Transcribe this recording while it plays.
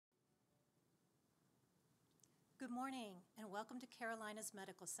Good morning and welcome to Carolina's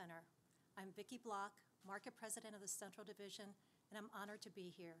Medical Center. I'm Vicki Block, Market President of the Central Division, and I'm honored to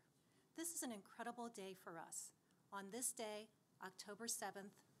be here. This is an incredible day for us. On this day, October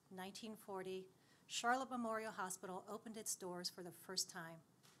 7th, 1940, Charlotte Memorial Hospital opened its doors for the first time.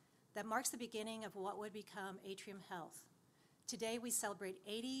 That marks the beginning of what would become Atrium Health. Today we celebrate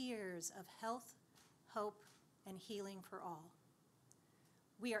 80 years of health, hope, and healing for all.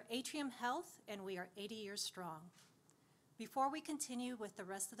 We are Atrium Health, and we are 80 years strong. Before we continue with the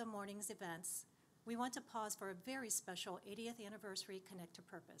rest of the morning's events, we want to pause for a very special 80th anniversary Connect to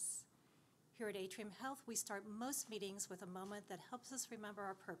Purpose. Here at Atrium Health, we start most meetings with a moment that helps us remember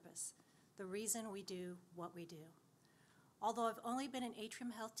our purpose, the reason we do what we do. Although I've only been an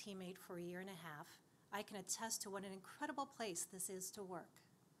Atrium Health teammate for a year and a half, I can attest to what an incredible place this is to work.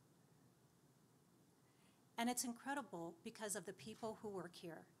 And it's incredible because of the people who work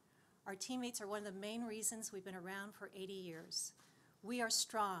here. Our teammates are one of the main reasons we've been around for 80 years. We are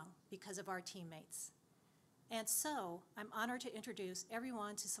strong because of our teammates. And so, I'm honored to introduce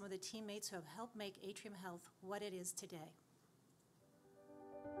everyone to some of the teammates who have helped make Atrium Health what it is today.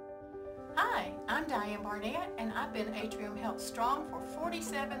 Hi, I'm Diane Barnett, and I've been Atrium Health Strong for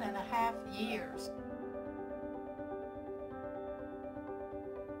 47.5 years.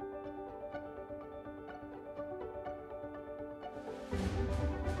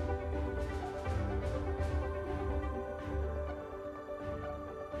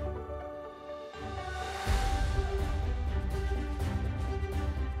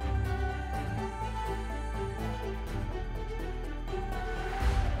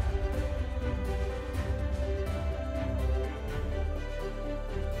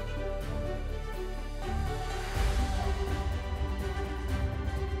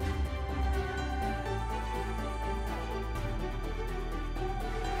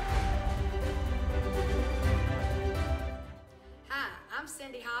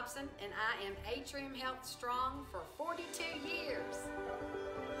 And I am Atrium Health Strong for 42 years.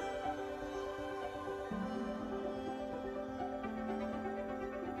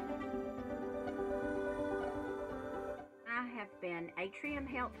 I have been Atrium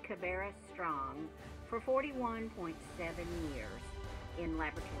Health Cabarrus Strong for 41.7 years in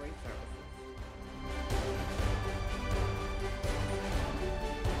laboratory services.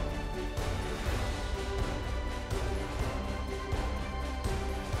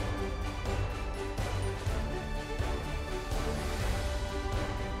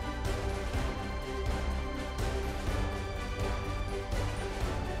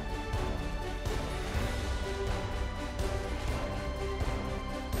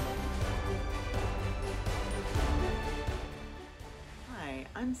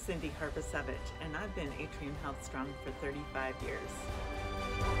 I'm Cindy Harbasevich, and I've been Atrium Health Strong for 35 years.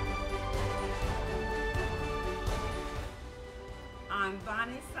 I'm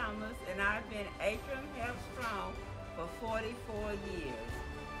Bonnie Summers, and I've been Atrium Health Strong for 44 years.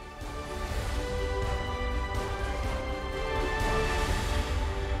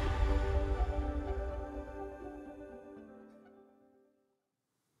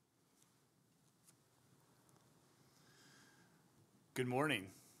 Good morning.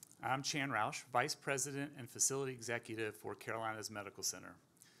 I'm Chan Roush, Vice President and Facility Executive for Carolina's Medical Center.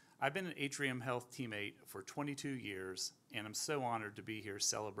 I've been an Atrium Health teammate for 22 years, and I'm so honored to be here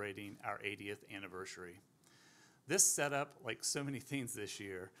celebrating our 80th anniversary. This setup, like so many things this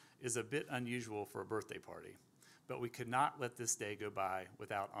year, is a bit unusual for a birthday party, but we could not let this day go by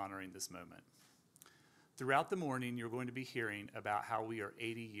without honoring this moment. Throughout the morning, you're going to be hearing about how we are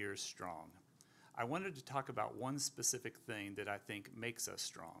 80 years strong. I wanted to talk about one specific thing that I think makes us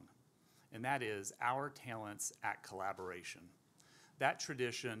strong, and that is our talents at collaboration. That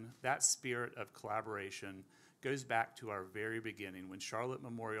tradition, that spirit of collaboration goes back to our very beginning when Charlotte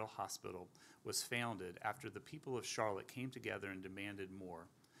Memorial Hospital was founded after the people of Charlotte came together and demanded more.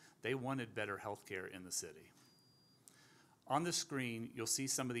 They wanted better health care in the city. On the screen, you'll see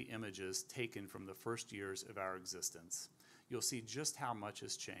some of the images taken from the first years of our existence. You'll see just how much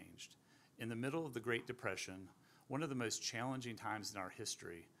has changed. In the middle of the Great Depression, one of the most challenging times in our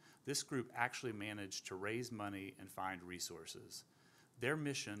history, this group actually managed to raise money and find resources. Their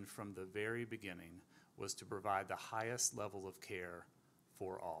mission from the very beginning was to provide the highest level of care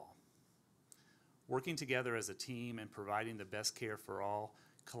for all. Working together as a team and providing the best care for all,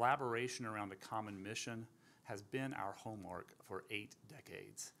 collaboration around a common mission has been our hallmark for 8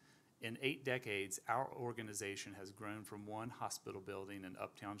 decades. In 8 decades, our organization has grown from one hospital building in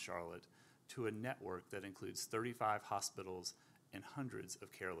Uptown Charlotte to a network that includes 35 hospitals and hundreds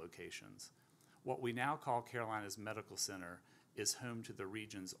of care locations. What we now call Carolina's Medical Center is home to the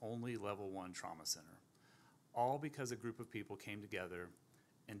region's only Level 1 trauma center. all because a group of people came together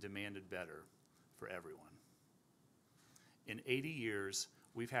and demanded better for everyone. In 80 years,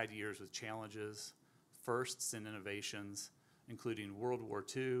 we've had years with challenges, firsts and innovations, including World War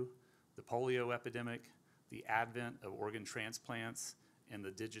II, the polio epidemic, the advent of organ transplants, and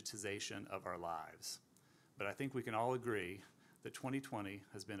the digitization of our lives. But I think we can all agree that 2020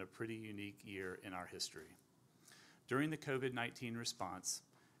 has been a pretty unique year in our history. During the COVID-19 response,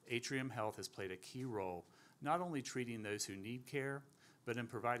 Atrium Health has played a key role not only treating those who need care, but in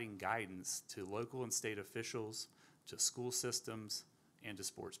providing guidance to local and state officials, to school systems, and to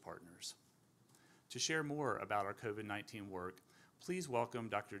sports partners. To share more about our COVID-19 work, please welcome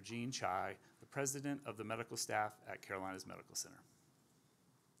Dr. Jean Chai, the president of the medical staff at Carolinas Medical Center.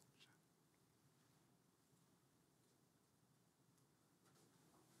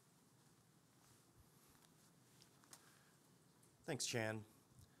 Thanks, Chan.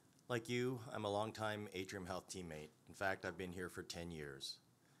 Like you, I'm a longtime Atrium Health teammate. In fact, I've been here for 10 years.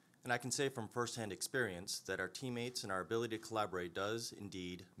 And I can say from firsthand experience that our teammates and our ability to collaborate does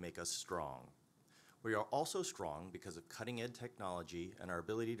indeed make us strong. We are also strong because of cutting-edge technology and our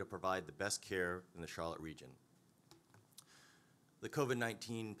ability to provide the best care in the Charlotte region. The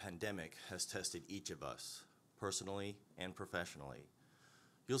COVID-19 pandemic has tested each of us, personally and professionally.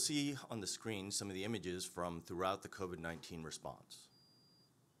 You'll see on the screen some of the images from throughout the COVID-19 response.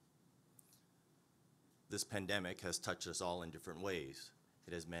 This pandemic has touched us all in different ways.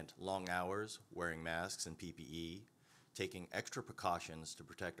 It has meant long hours, wearing masks and PPE, taking extra precautions to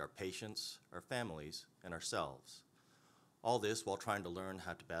protect our patients, our families, and ourselves. All this while trying to learn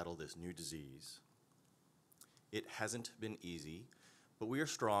how to battle this new disease. It hasn't been easy, but we are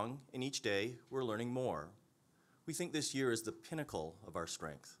strong, and each day we're learning more. We think this year is the pinnacle of our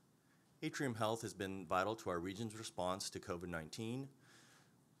strength. Atrium Health has been vital to our region's response to COVID-19.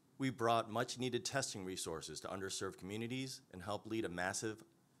 We brought much-needed testing resources to underserved communities and helped lead a massive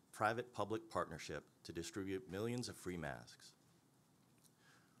private-public partnership to distribute millions of free masks.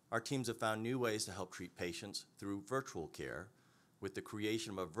 Our teams have found new ways to help treat patients through virtual care with the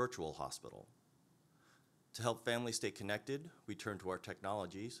creation of a virtual hospital. To help families stay connected, we turn to our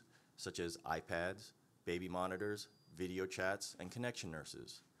technologies such as iPads, baby monitors, video chats, and connection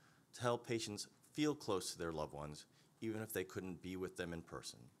nurses to help patients feel close to their loved ones even if they couldn't be with them in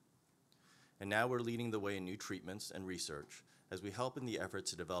person. And now we're leading the way in new treatments and research as we help in the efforts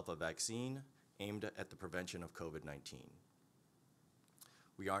to develop a vaccine aimed at the prevention of COVID-19.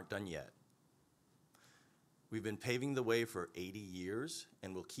 We aren't done yet. We've been paving the way for 80 years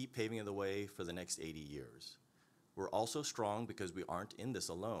and will keep paving the way for the next 80 years. We're also strong because we aren't in this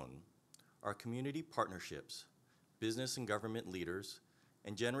alone. Our community partnerships, business and government leaders,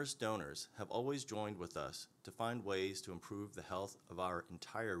 and generous donors have always joined with us to find ways to improve the health of our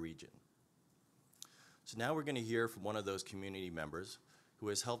entire region. So now we're going to hear from one of those community members who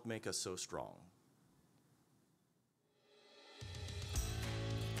has helped make us so strong.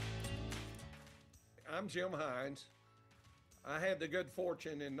 I'm Jim Hines. I had the good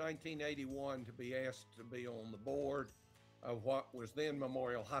fortune in 1981 to be asked to be on the board of what was then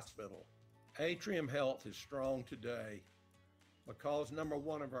Memorial Hospital. Atrium Health is strong today because, number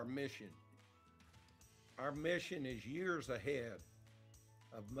one, of our mission. Our mission is years ahead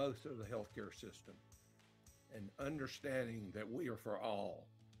of most of the healthcare system and understanding that we are for all.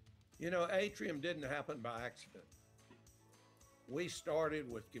 You know, Atrium didn't happen by accident. We started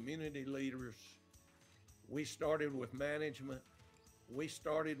with community leaders. We started with management. We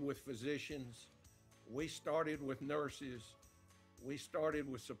started with physicians. We started with nurses. We started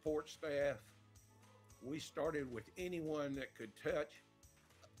with support staff. We started with anyone that could touch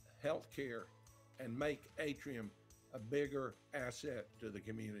healthcare and make Atrium a bigger asset to the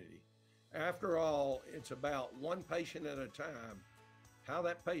community. After all, it's about one patient at a time, how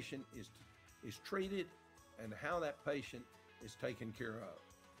that patient is treated and how that patient is taken care of.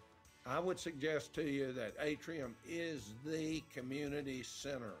 I would suggest to you that Atrium is the community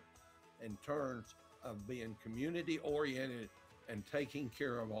center in terms of being community oriented and taking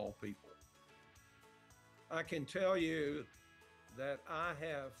care of all people. I can tell you that I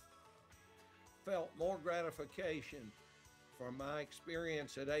have felt more gratification from my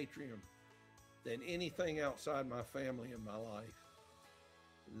experience at Atrium than anything outside my family in my life.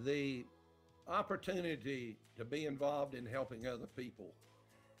 The opportunity to be involved in helping other people,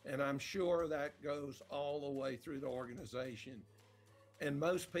 and I'm sure that goes all the way through the organization, and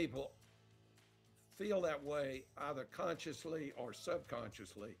most people feel that way either consciously or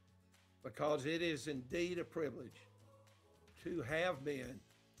subconsciously, because it is indeed a privilege to have been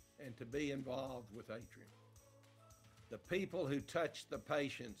and to be involved with Atrium. The people who touch the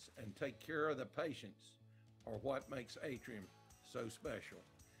patients and take care of the patients are what makes Atrium so special.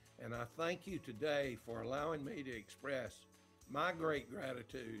 And I thank you today for allowing me to express my great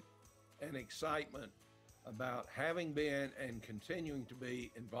gratitude and excitement about having been and continuing to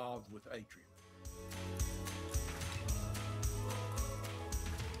be involved with Atrium.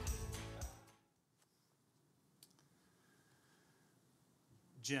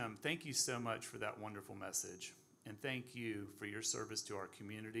 Jim, thank you so much for that wonderful message, and thank you for your service to our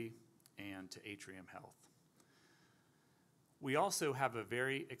community and to Atrium Health. We also have a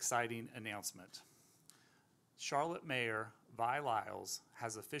very exciting announcement. Charlotte Mayor Vi Lyles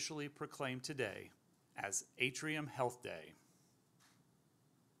has officially proclaimed today as Atrium Health Day.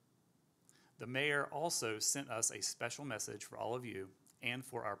 The mayor also sent us a special message for all of you and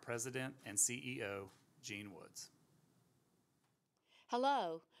for our president and CEO, Gene Woods.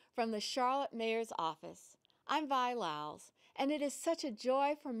 Hello, from the Charlotte Mayor's Office. I'm Vi Lyles, and it is such a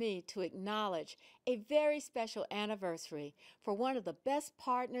joy for me to acknowledge a very special anniversary for one of the best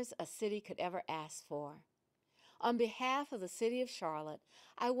partners a city could ever ask for. On behalf of the City of Charlotte,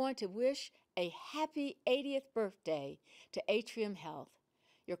 I want to wish a happy 80th birthday to Atrium Health.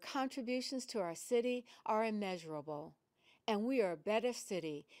 Your contributions to our city are immeasurable, and we are a better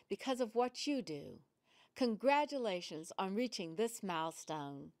city because of what you do. Congratulations on reaching this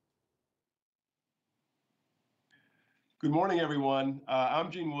milestone. Good morning, everyone. I'm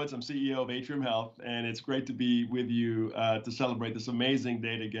Gene Woods. I'm CEO of Atrium Health, and it's great to be with you to celebrate this amazing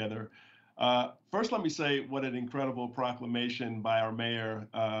day together. First, let me say what an incredible proclamation by our mayor,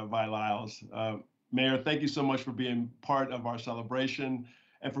 Vi Lyles. Mayor, thank you so much for being part of our celebration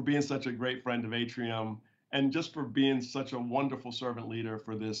and for being such a great friend of Atrium, and just for being such a wonderful servant leader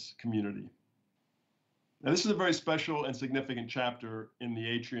for this community. Now, this is a very special and significant chapter in the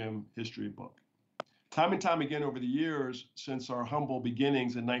Atrium history book. Time and time again over the years, since our humble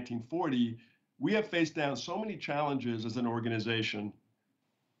beginnings in 1940, we have faced down so many challenges as an organization,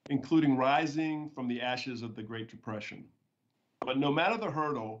 including rising from the ashes of the Great Depression. But no matter the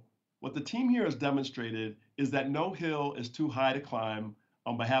hurdle, what the team here has demonstrated is that no hill is too high to climb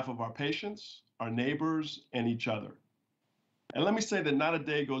on behalf of our patients, our neighbors, and each other. And let me say that not a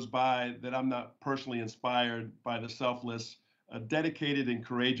day goes by that I'm not personally inspired by the selfless, dedicated, and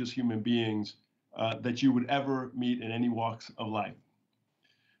courageous human beings that you would ever meet in any walks of life.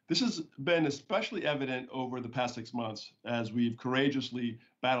 This has been especially evident over the past 6 months as we've courageously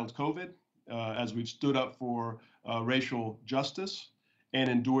battled COVID, as we've stood up for racial justice and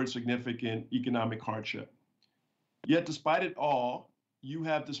endured significant economic hardship. Yet despite it all, you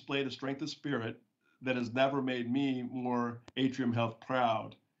have displayed a strength of spirit that has never made me more Atrium Health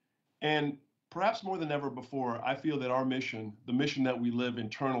proud. And perhaps more than ever before, I feel that our mission, the mission that we live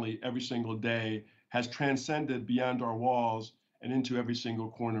internally every single day, has transcended beyond our walls and into every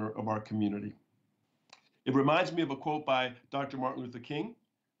single corner of our community. It reminds me of a quote by Dr. Martin Luther King,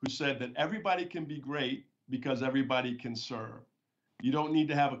 who said that everybody can be great because everybody can serve. You don't need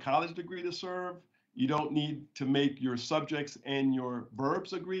to have a college degree to serve. You don't need to make your subjects and your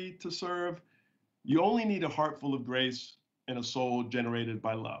verbs agree to serve. You only need a heart full of grace and a soul generated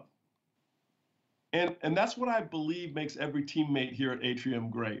by love. And that's what I believe makes every teammate here at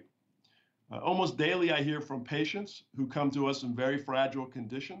Atrium great. Almost daily, I hear from patients who come to us in very fragile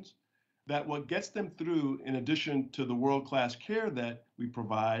conditions that what gets them through, in addition to the world-class care that we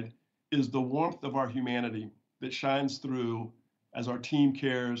provide, is the warmth of our humanity that shines through as our team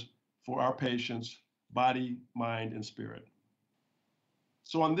cares for our patients' body, mind, and spirit.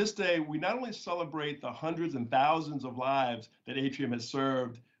 So on this day, we not only celebrate the hundreds and thousands of lives that Atrium has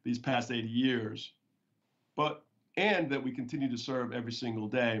served these past 80 years, and that we continue to serve every single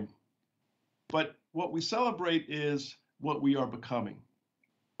day, but what we celebrate is what we are becoming.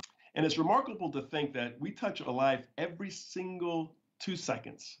 And it's remarkable to think that we touch a life every single 2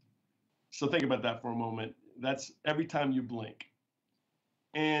 seconds. So think about that for a moment. That's every time you blink.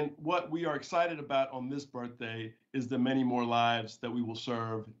 And what we are excited about on this birthday is the many more lives that we will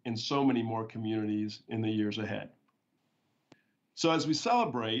serve in so many more communities in the years ahead. So as we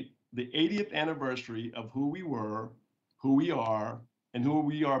celebrate the 80th anniversary of who we were, who we are, and who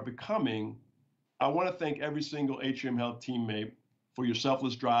we are becoming, I want to thank every single Atrium Health teammate for your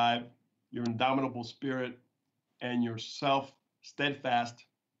selfless drive, your indomitable spirit, and your steadfast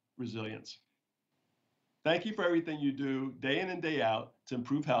resilience. Thank you for everything you do day in and day out to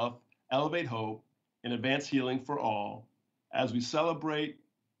improve health, elevate hope, and advance healing for all as we celebrate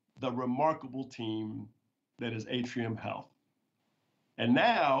the remarkable team that is Atrium Health. And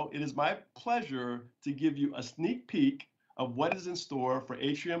now it is my pleasure to give you a sneak peek of what is in store for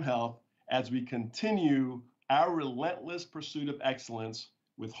Atrium Health as we continue our relentless pursuit of excellence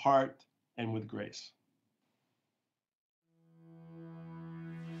with heart and with grace.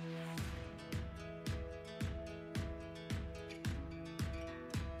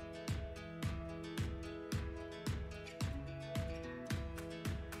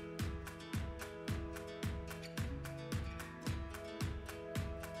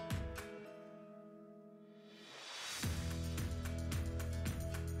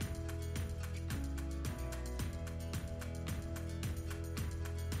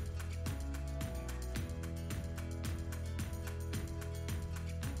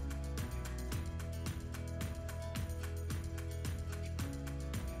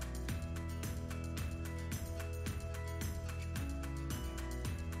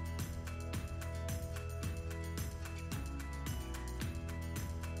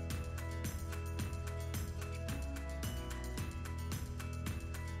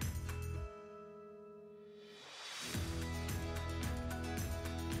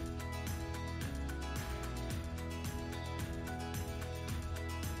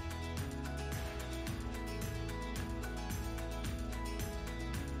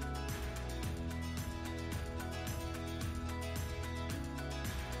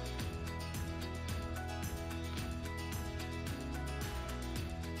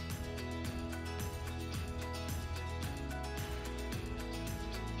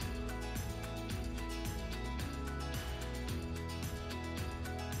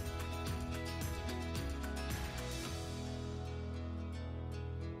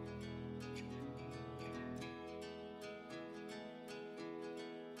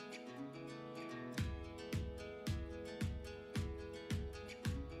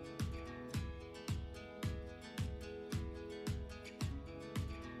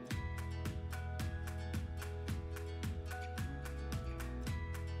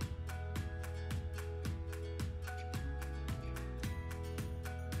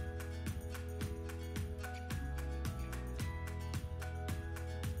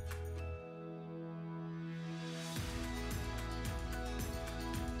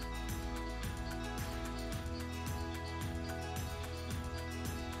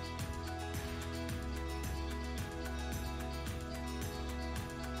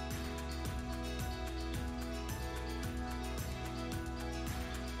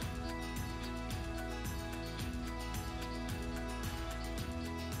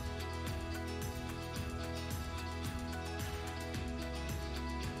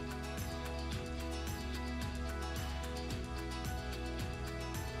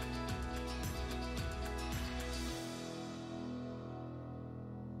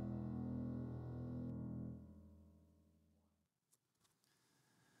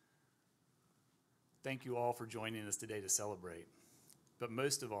 Thank you all for joining us today to celebrate. But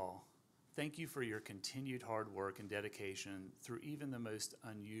most of all, thank you for your continued hard work and dedication through even the most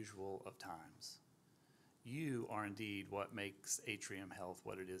unusual of times. You are indeed what makes Atrium Health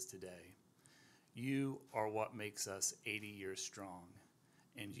what it is today. You are what makes us 80 years strong,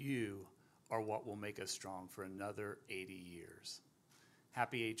 and you are what will make us strong for another 80 years.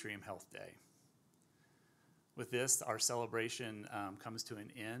 Happy Atrium Health Day. With this, our celebration comes to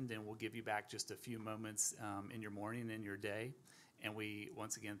an end, and we'll give you back just a few moments in your morning and your day. And we,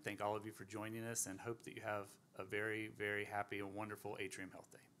 once again, thank all of you for joining us and hope that you have a very, very happy and wonderful Atrium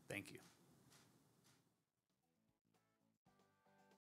Health Day. Thank you.